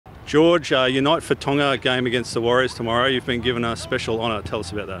George, your night for Tonga game against the Warriors tomorrow. You've been given a special honour. Tell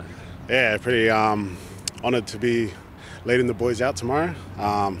us about that. Yeah, pretty honoured to be leading the boys out tomorrow.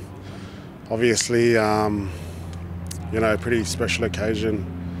 Obviously, pretty special occasion.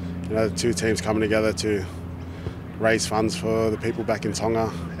 The two teams coming together to raise funds for the people back in Tonga,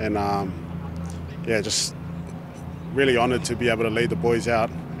 and just really honoured to be able to lead the boys out,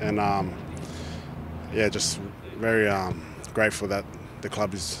 and just very grateful that the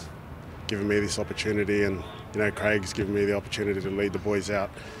club is giving me this opportunity, and Craig's given me the opportunity to lead the boys out,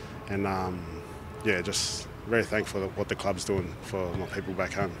 and just very thankful for what the club's doing for my people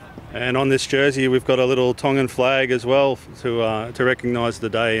back home. And on this jersey, we've got a little Tongan flag as well to recognise the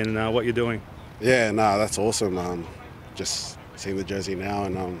day and what you're doing. Yeah, no, that's awesome. Just seeing the jersey now,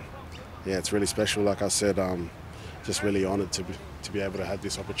 and it's really special. Like I said, just really honoured to be able to have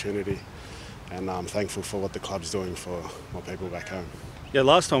this opportunity, and I'm thankful for what the club's doing for my people back home. Yeah,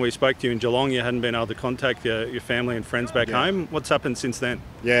 last time we spoke to you in Geelong, you hadn't been able to contact your family and friends back home. What's happened since then?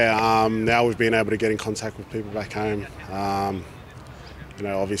 Yeah, now we've been able to get in contact with people back home.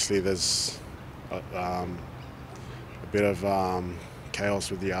 Obviously there's a bit of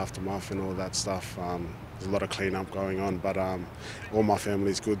chaos with the aftermath and all that stuff. There's a lot of clean-up going on, but all my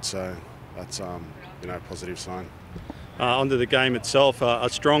family's good, so that's a positive sign. Onto the game itself, a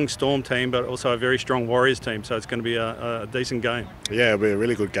strong Storm team, but also a very strong Warriors team, so it's going to be a decent game. Yeah, it'll be a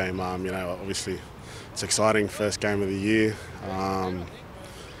really good game. Obviously it's exciting, first game of the year. I'm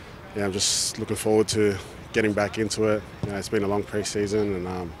just looking forward to getting back into it. It's been a long pre-season,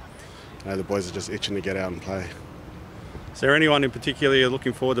 and the boys are just itching to get out and play. Is there anyone in particular you're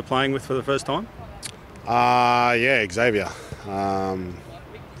looking forward to playing with for the first time? Xavier.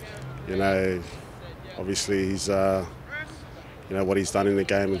 Obviously he's what he's done in the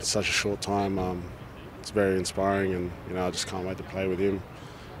game in such a short time. It's very inspiring, and I just can't wait to play with him.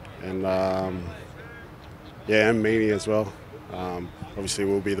 And and Meany as well. Obviously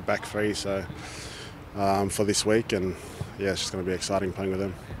we'll be the back three, so for this week, and it's just going to be exciting playing with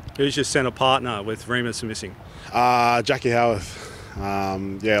them. Who's your centre partner with Remus missing? Jackie Howarth.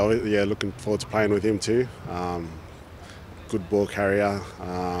 Looking forward to playing with him too. Good ball carrier.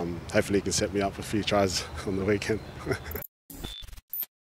 Hopefully he can set me up for a few tries on the weekend.